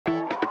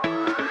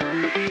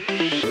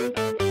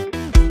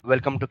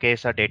Welcome to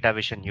KSR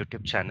Datavizon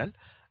YouTube channel.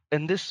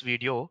 In this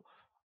video,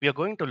 we are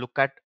going to look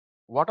at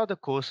what are the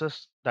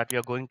courses that we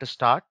are going to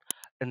start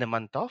in the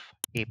month of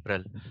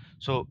April.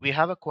 So we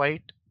have a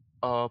quite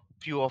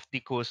few of the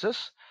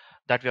courses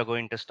that we are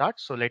going to start.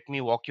 So let me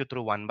walk you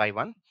through one by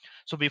one.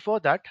 So before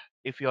that,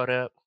 if you're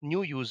a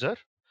new user,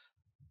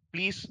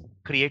 please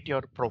create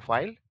your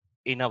profile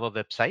in our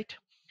website.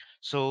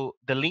 So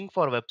the link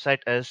for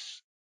website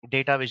is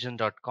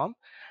datavision.com.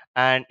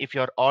 And if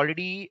you're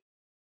already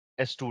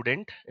a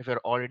student, if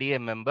you're already a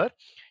member,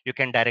 you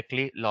can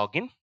directly log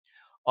in.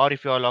 Or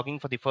if you are logging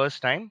for the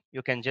first time,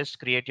 you can just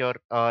create your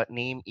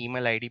name,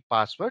 email ID,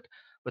 password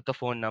with the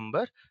phone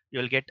number.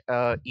 You'll get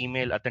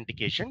email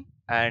authentication.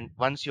 And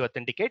once you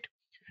authenticate,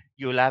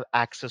 you will have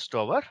access to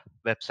our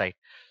website.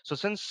 So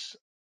since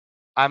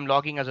I'm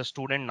logging as a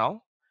student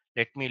now,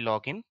 let me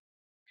log in.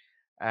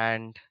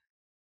 And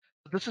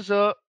this is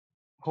a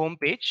home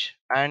page.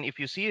 And if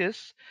you see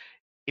this,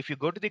 if you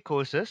go to the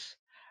courses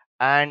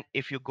and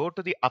if you go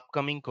to the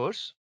upcoming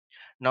course,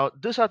 now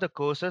these are the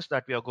courses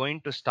that we are going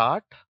to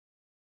start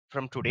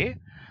from today,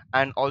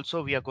 and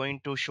also we are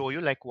going to show you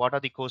like what are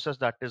the courses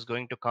that is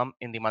going to come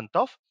in the month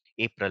of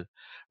April.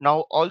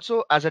 Now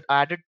also as an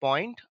added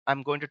point,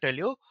 I'm going to tell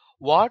you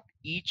what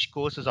each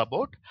course is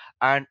about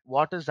and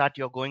what is that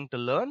you're going to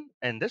learn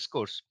in this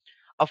course.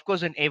 Of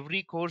course, in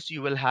every course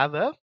you will have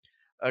a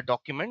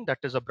document that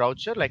is a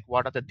brochure, like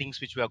what are the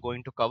things which we are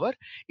going to cover.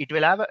 It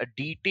will have a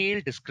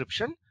detailed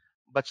description,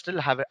 but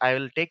still I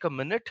will take a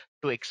minute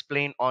to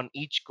explain on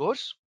each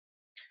course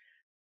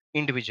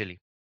individually.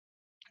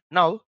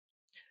 Now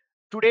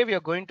today we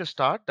are going to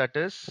start, that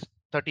is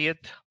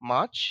 30th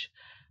March,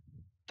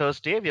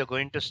 Thursday, we are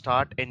going to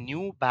start a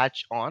new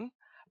batch on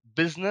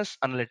business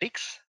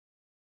analytics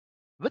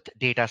with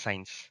data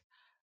science.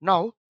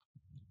 Now,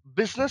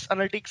 business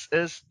analytics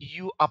is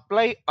you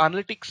apply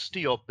analytics to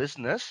your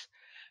business,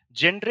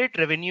 generate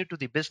revenue to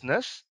the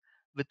business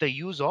with the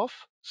use of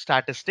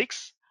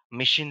statistics,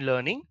 machine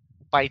learning,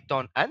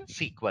 Python, and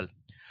SQL.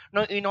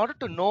 Now, in order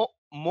to know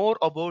more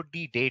about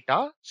the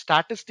data,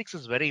 statistics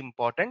is very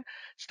important.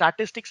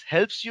 Statistics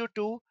helps you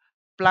to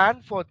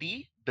plan for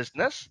the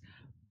business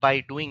by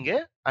doing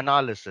a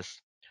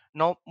analysis.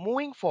 Now,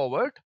 moving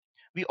forward,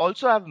 we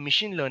also have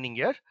machine learning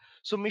here.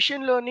 So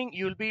machine learning,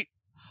 you'll be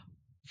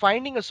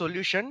finding a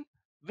solution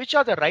which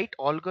are the right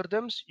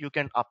algorithms you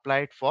can apply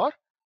it for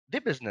the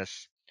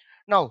business.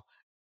 Now,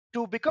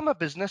 to become a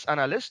business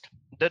analyst,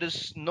 there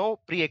is no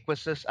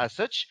prerequisites as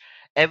such.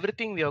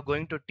 Everything we are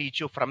going to teach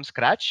you from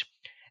scratch: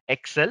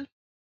 Excel,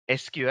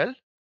 SQL,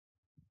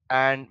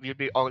 and we'll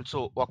be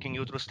also walking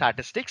you through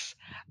statistics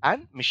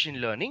and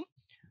machine learning,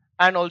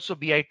 and also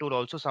BI tool,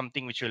 also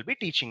something which we'll be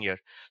teaching here.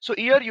 So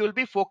here you will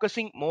be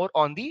focusing more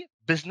on the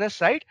business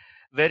side,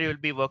 where you will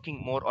be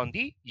working more on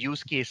the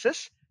use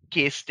cases,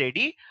 case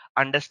study,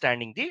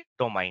 understanding the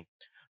domain.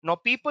 Now,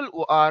 people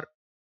who are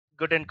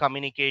good in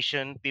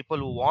communication, people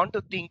who want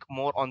to think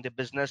more on the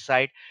business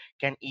side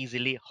can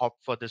easily opt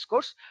for this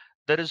course.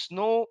 There is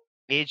no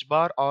age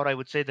bar, or I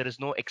would say there is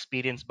no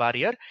experience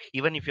barrier.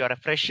 Even if you are a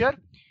fresher,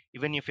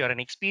 even if you are an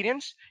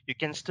experienced, you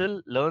can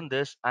still learn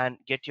this and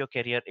get your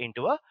career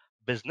into a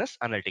business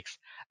analytics.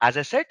 As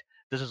I said,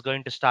 this is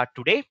going to start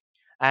today,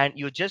 and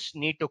you just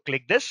need to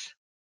click this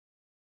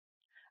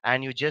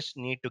and you just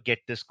need to get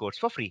this course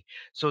for free.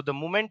 So the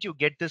moment you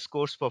get this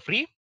course for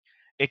free,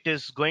 it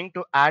is going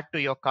to add to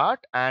your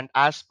cart, and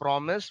as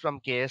promised from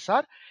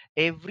KSR,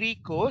 every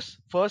course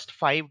first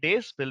 5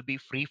 days will be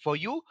free for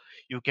you.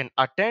 You can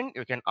attend,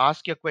 you can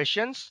ask your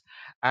questions,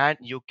 and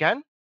you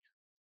can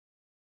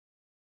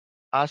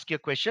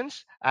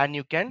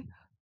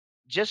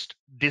just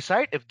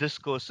decide if this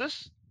course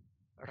is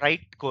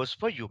right course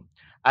for you.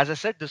 As I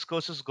said, this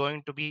course is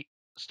going to be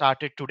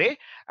started today,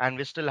 and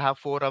we still have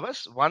 4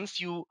 hours. Once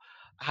you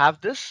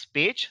have this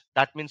page,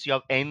 that means you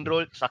have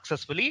enrolled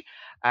successfully,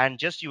 and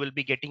just you will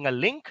be getting a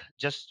link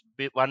just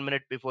 1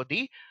 minute before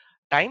the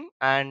time,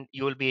 and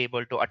you will be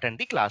able to attend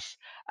the class.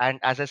 And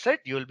as I said,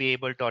 you will be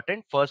able to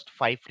attend first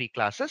 5 free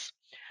classes.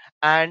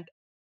 And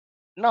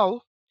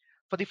now,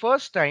 for the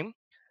first time,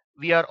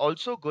 we are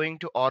also going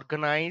to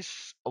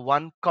organize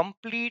one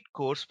complete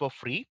course for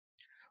free,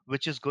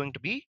 which is going to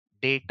be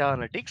data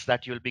analytics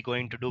that you'll be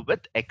going to do with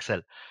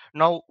Excel.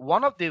 Now,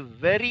 one of the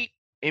very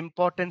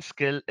important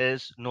skill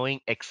is knowing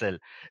Excel.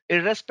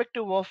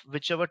 Irrespective of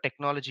whichever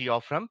technology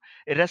you're from,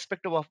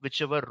 irrespective of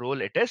whichever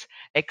role it is,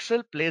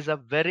 Excel plays a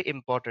very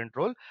important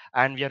role,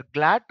 and we are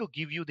glad to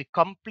give you the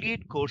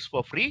complete course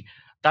for free.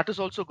 That is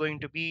also going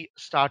to be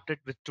started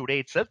with today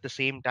itself, the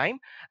same time,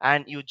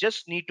 and you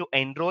just need to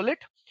enroll it.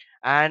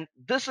 And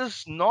this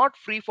is not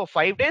free for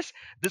 5 days,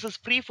 this is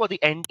free for the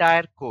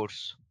entire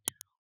course.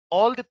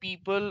 All the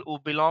people who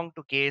belong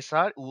to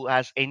KSR who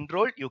has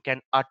enrolled, you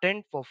can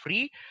attend for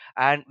free.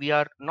 And we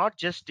are not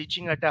just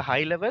teaching at a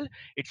high level,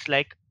 it's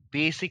like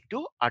basic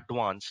to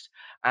advanced,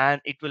 and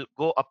it will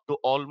go up to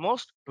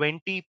almost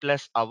 20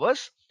 plus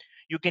hours.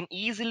 You can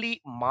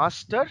easily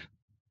master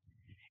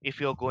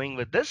if you're going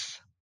with this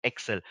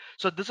Excel.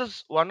 So this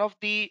is one of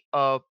the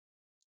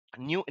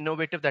new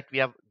innovative that we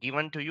have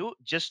given to you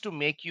just to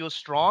make you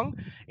strong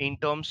in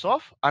terms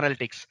of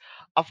analytics.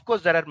 Of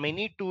course, there are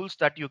many tools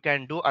that you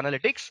can do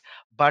analytics,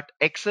 but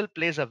Excel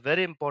plays a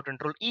very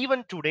important role.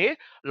 Even today,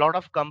 a lot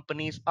of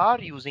companies are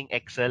using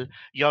Excel.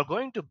 You're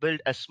going to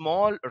build a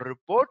small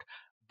report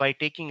by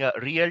taking a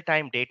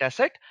real-time data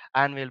set,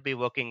 and we'll be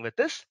working with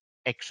this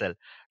Excel.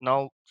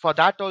 Now, for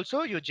that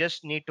also, you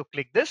just need to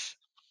click this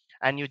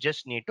and you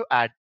just need to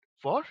add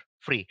for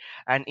free,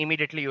 and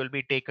immediately you will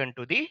be taken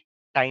to the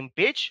time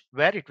page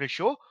where it will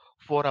show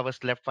 4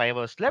 hours left, 5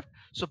 hours left.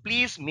 So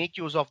please make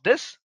use of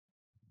this.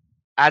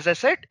 As I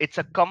said, it's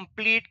a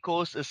complete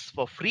course, is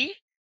for free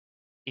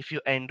if you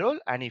enroll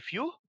and if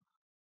you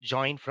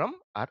join from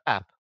our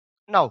app.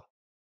 Now,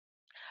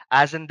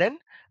 as and then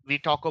we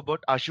talk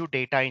about Azure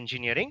data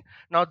engineering.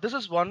 Now this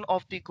is one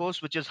of the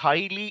course which is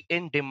highly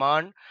in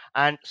demand,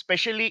 and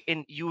especially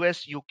in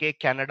US, UK,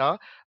 Canada,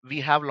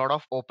 we have a lot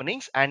of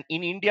openings, and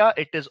in India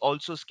it is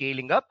also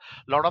scaling up.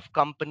 A lot of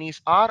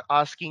companies are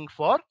asking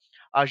for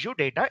Azure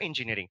data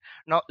engineering.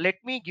 Now let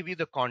me give you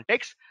the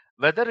context.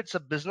 Whether it's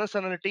a business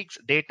analytics,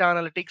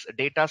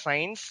 data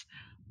science,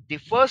 the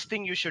first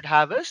thing you should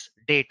have is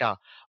data.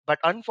 But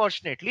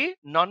unfortunately,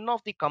 none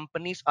of the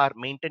companies are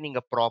maintaining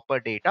a proper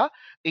data.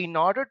 In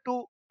order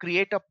to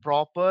create a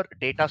proper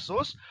data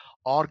source,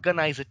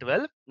 organize it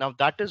well, now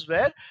that is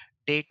where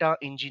data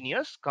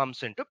engineers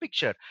comes into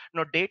picture.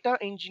 Now data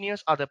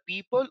engineers are the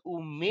people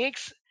who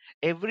makes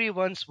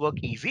everyone's work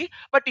easy,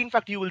 but in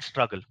fact you will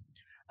struggle.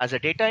 As a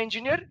data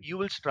engineer you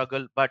will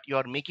struggle, but you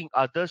are making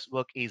others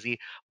work easy.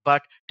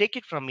 But take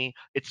it from me,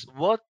 it's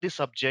worth the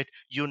subject.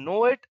 You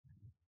know it,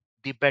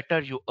 the better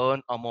you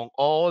earn among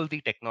all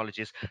the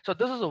technologies. So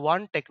this is the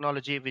one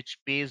technology which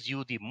pays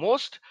you the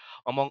most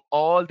among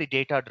all the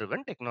data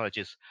driven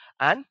technologies.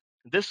 And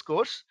this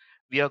course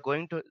we are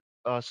going to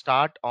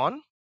start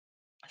on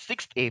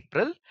 6th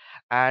April,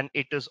 and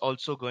it is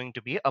also going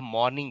to be a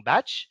morning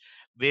batch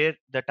where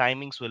the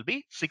timings will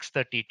be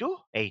 6:30 to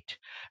 8.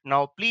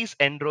 Now please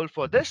enroll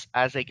for this.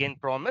 As again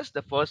promised,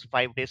 the first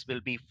 5 days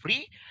will be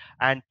free,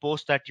 and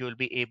post that you will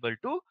be able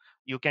to,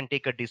 you can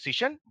take a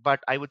decision.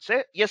 But I would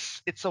say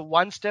yes, it's a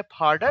one step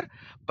harder,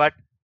 but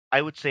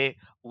I would say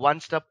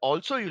one step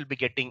also you'll be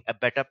getting a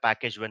better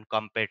package when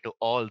compared to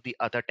all the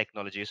other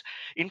technologies.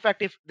 In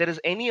fact, if there is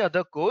any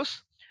other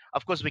course,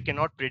 of course we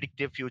cannot predict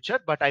the future,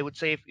 but I would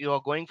say if you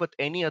are going with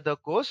any other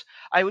course,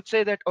 I would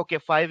say that okay,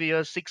 5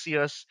 years, 6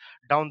 years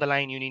down the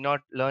line, you need not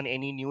learn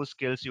any new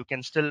skills. You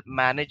can still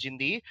manage in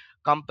the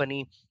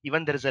company.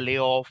 Even there is a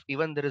layoff,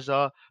 even there is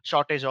a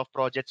shortage of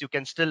projects, you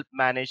can still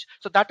manage.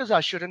 So that is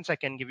assurance I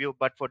can give you.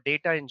 But for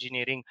data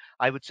engineering,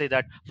 I would say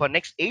that for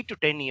next 8 to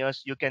 10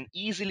 years you can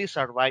easily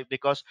survive,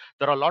 because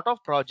there are a lot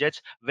of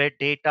projects where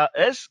data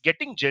is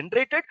getting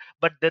generated,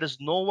 but there is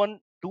no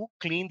one to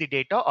clean the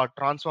data or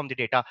transform the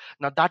data.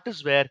 Now that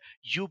is where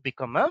you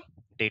become a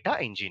data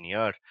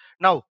engineer.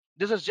 Now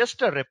this is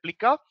just a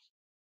replica.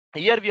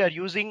 Here we are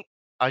using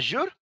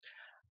Azure,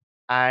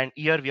 and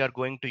here we are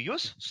going to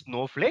use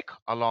Snowflake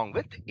along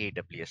with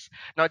AWS.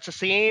 Now it's the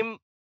same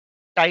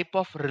type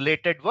of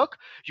related work.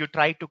 You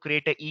try to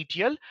create a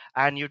ETL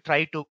and you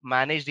try to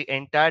manage the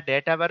entire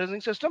data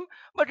warehousing system,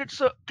 but it's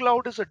a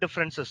cloud is a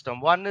different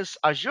system. One is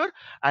Azure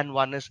and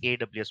one is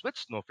AWS with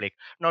Snowflake.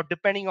 Now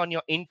depending on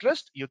your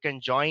interest, you can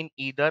join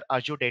either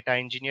Azure data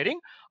engineering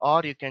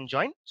or you can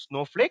join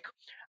Snowflake.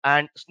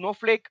 And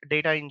Snowflake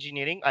data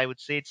engineering, I would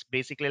say it's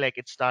basically like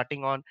it's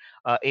starting on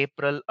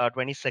April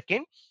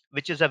 22nd,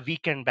 which is a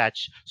weekend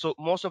batch. So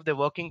most of the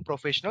working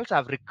professionals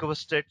have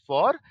requested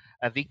for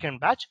a weekend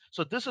batch.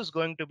 So this is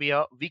going to be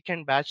a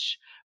weekend batch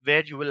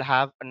where you will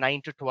have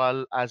 9 to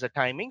 12 as a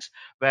timings,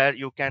 where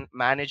you can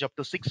manage up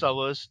to 6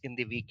 hours in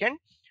the weekend,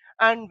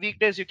 and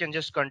weekdays you can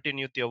just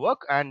continue with your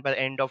work, and by the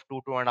end of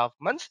 2.5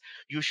 months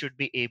you should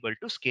be able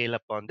to scale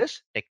up on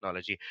this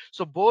technology.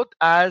 So both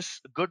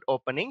as good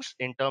openings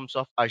in terms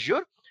of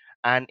Azure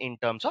and in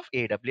terms of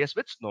AWS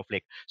with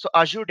Snowflake. So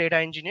Azure data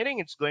engineering,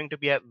 it's going to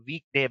be a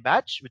weekday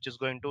batch which is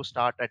going to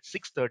start at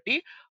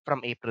 6:30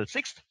 from April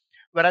 6th,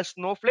 whereas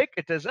Snowflake,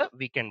 it is a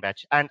weekend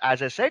batch. And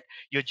as I said,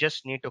 you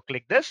just need to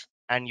click this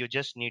and you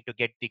just need to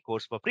get the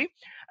course for free.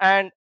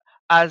 And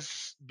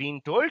as being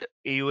told,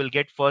 you will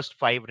get first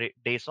 5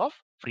 days of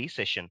free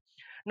session.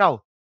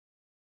 Now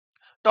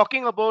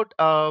talking about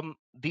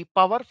the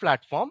Power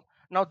Platform,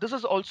 now this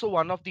is also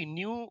one of the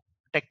new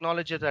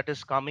technology that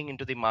is coming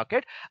into the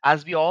market.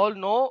 As we all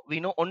know, we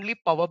know only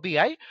Power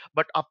BI,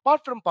 but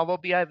apart from Power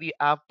BI, we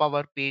have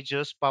Power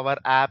Pages, Power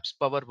Apps,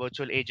 Power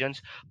Virtual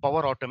Agents,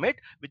 Power Automate,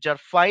 which are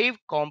 5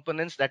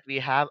 components that we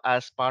have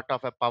as part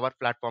of a Power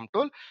Platform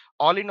tool.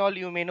 All in all,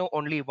 you may know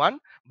only one,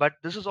 but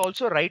this is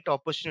also right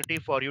opportunity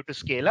for you to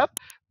scale up.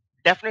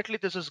 Definitely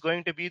this is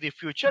going to be the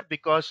future,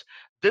 because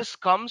this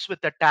comes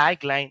with a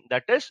tagline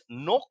that is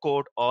no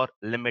code or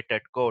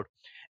limited code.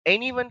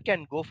 Anyone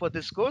can go for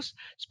this course,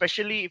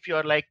 especially if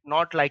you're like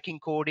not liking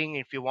coding.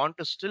 If you want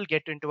to still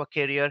get into a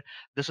career,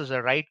 this is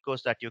a right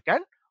course that you can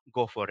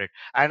go for it.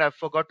 And I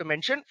forgot to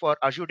mention, for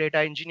Azure data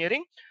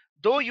engineering,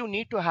 though you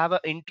need to have an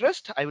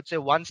interest, I would say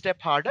one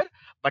step harder,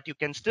 but you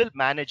can still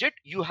manage it.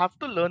 You have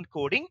to learn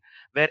coding,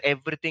 where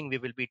everything we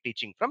will be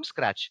teaching from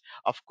scratch.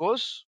 Of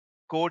course,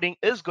 coding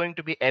is going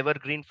to be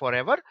evergreen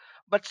forever,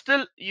 but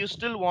still you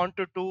still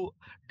wanted to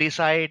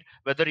decide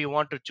whether you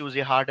want to choose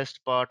the hardest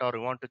part or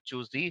you want to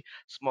choose the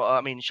small, I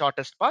mean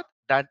shortest path.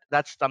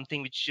 That's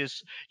something which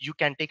is you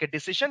can take a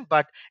decision.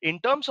 But in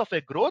terms of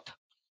a growth,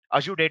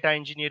 Azure Data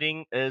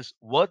Engineering is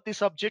worth the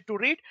subject to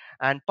read,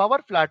 and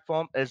Power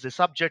Platform is the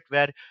subject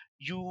where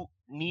you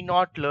need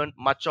not learn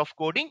much of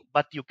coding,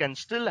 but you can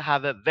still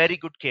have a very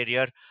good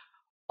career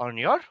on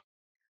your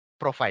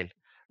profile.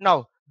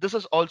 Now, this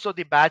is also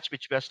the batch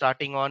which we are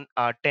starting on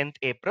 10th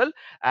April,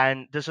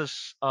 and this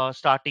is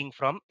starting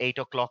from 8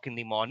 o'clock in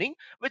the morning,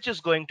 which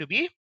is going to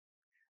be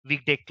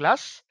weekday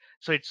class.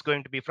 So it's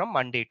going to be from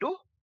Monday to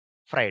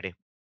Friday.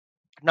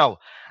 Now,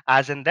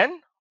 as in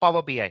then,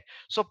 Power BI.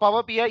 So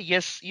Power BI,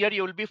 yes, here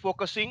you will be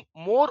focusing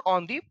more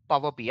on the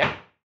Power BI,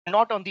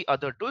 not on the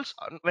other tools.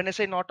 When I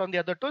say not on the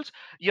other tools,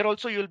 here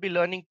also you'll be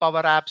learning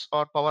Power Apps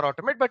or Power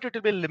Automate, but it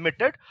will be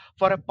limited.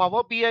 For a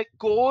Power BI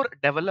core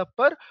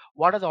developer,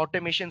 what are the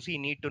automations you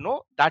need to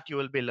know, that you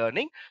will be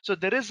learning. So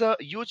there is a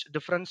huge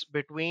difference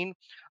between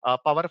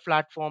Power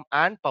Platform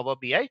and Power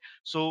BI.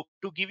 So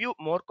to give you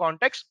more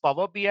context,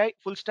 Power BI,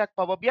 full stack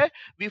Power BI,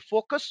 we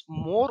focus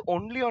more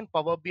only on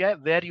Power BI,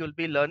 where you'll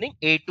be learning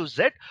A to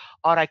Z,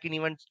 or I can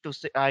even to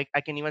say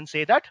I can even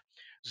say that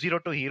zero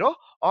to hero,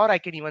 or I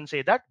can even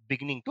say that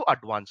beginning to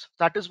advanced.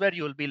 That is where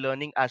you will be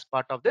learning as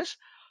part of this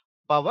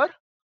power,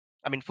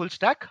 I mean full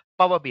stack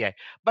Power BI.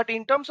 But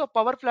in terms of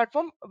Power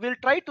Platform, we'll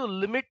try to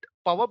limit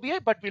Power BI,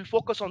 but we'll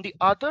focus on the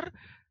other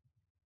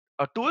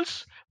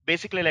tools.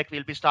 Basically, like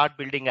we'll be start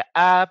building an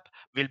app,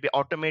 we'll be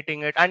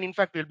automating it, and in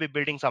fact we'll be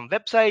building some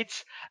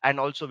websites, and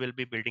also we'll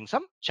be building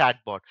some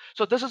chatbot.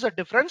 So this is a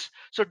difference.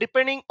 So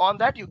depending on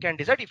that, you can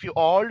decide. If you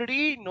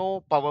already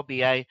know Power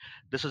BI,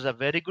 this is a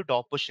very good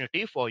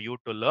opportunity for you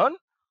to learn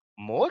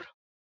more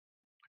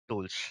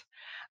tools.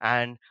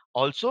 And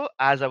also,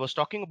 as I was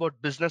talking about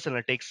business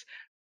analytics,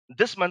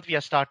 this month we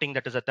are starting,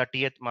 that is the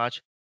 30th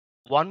March.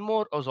 One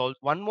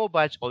more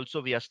batch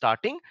also we are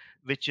starting,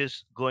 which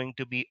is going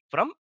to be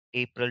from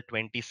April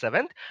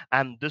 27th,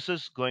 and this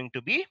is going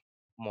to be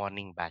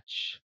morning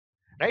batch,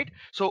 right?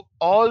 So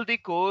all the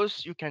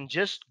course, you can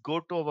just go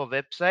to our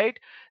website,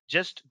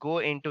 just go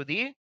into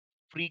the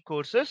free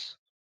courses,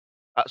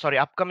 sorry,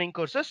 upcoming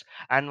courses,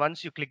 and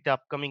once you click the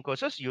upcoming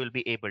courses, you will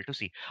be able to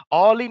see.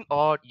 All in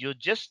all, you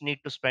just need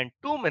to spend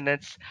 2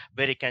 minutes,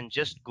 where you can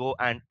just go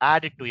and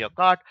add it to your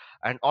cart,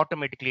 and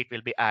automatically it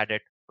will be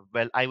added.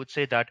 Well, I would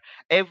say that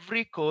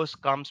every course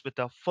comes with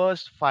the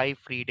first 5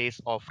 free days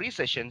or free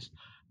sessions.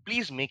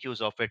 Please make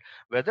use of it.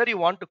 Whether you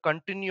want to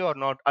continue or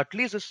not, at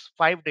least this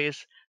 5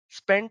 days,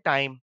 spend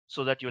time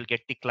so that you'll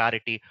get the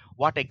clarity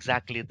what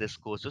exactly this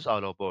course is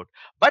all about.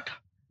 But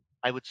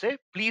I would say,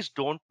 please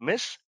don't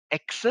miss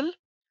Excel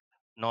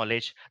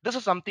knowledge. This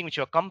is something which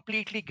you're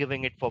completely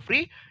giving it for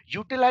free.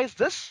 Utilize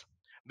this,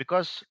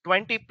 because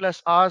 20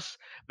 plus hours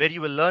where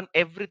you will learn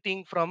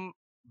everything from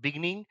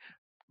beginning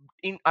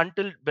in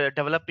until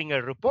developing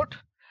a report.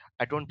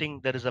 I don't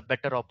think there is a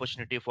better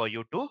opportunity for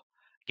you to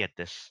get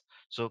this.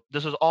 So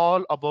this is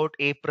all about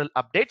April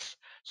updates.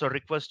 So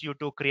request you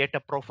to create a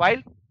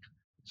profile,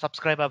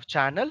 subscribe our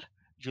channel.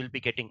 You'll be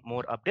getting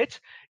more updates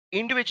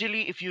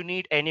individually. If you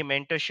need any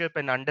mentorship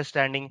and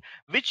understanding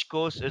which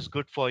course is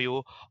good for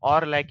you,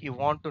 or like you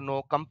want to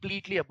know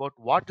completely about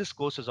what this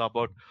course is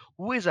about,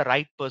 who is the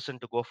right person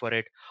to go for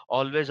it,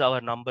 always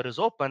our number is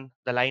open,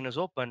 the line is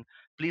open.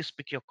 Please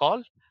pick your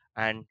call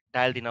and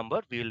dial the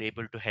number. We will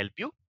able to help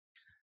you.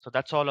 So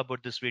that's all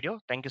about this video.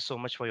 Thank you so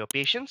much for your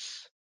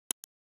patience.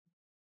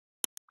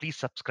 Please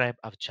subscribe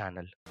our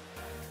channel.